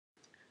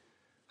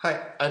Hi,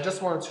 I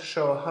just wanted to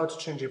show how to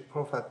change your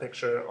profile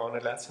picture on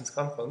Atlassian's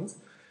Confluence.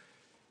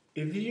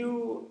 If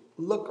you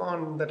look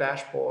on the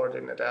dashboard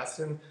in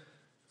Atlassian's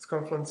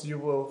Confluence, you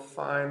will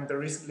find the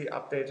recently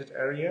updated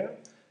area.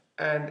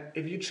 And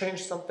if you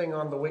change something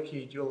on the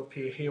wiki, you'll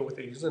appear here with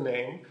the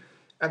username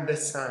and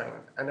this sign.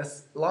 And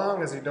as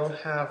long as you don't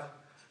have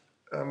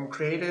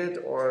created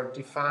or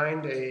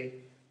defined a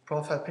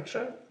profile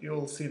picture,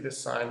 you'll see this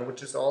sign,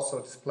 which is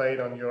also displayed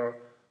on your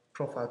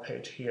profile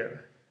page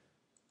here.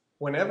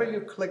 Whenever you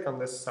click on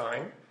this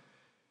sign,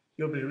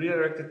 you'll be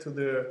redirected to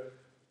the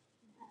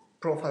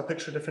profile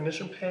picture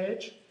definition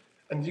page,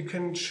 and you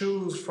can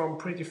choose from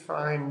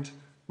predefined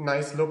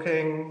nice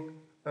looking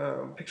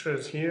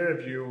pictures here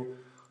if you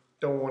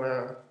don't want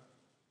to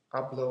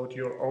upload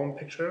your own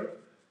picture,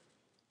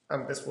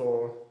 and this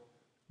will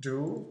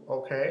do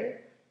okay.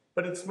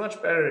 But it's much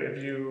better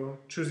if you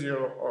choose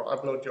or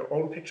upload your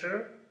own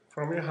picture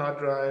from your hard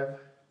drive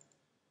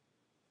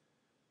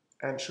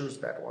and choose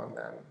that one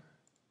then.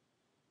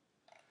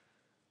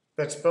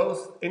 That's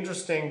both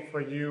interesting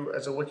for you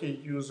as a wiki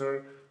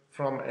user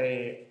from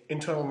an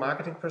internal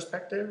marketing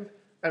perspective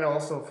and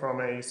also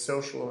from a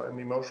social and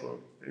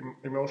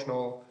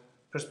emotional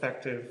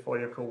perspective for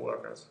your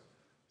coworkers.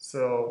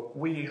 So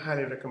we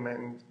highly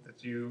recommend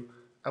that you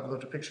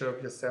upload a picture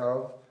of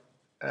yourself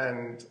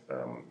and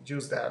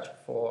use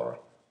that for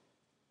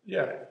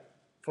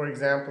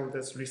example,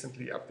 this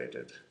recently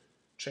updated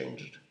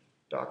changed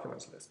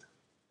documents list.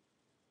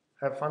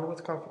 Have fun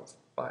with Confluence.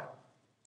 Bye.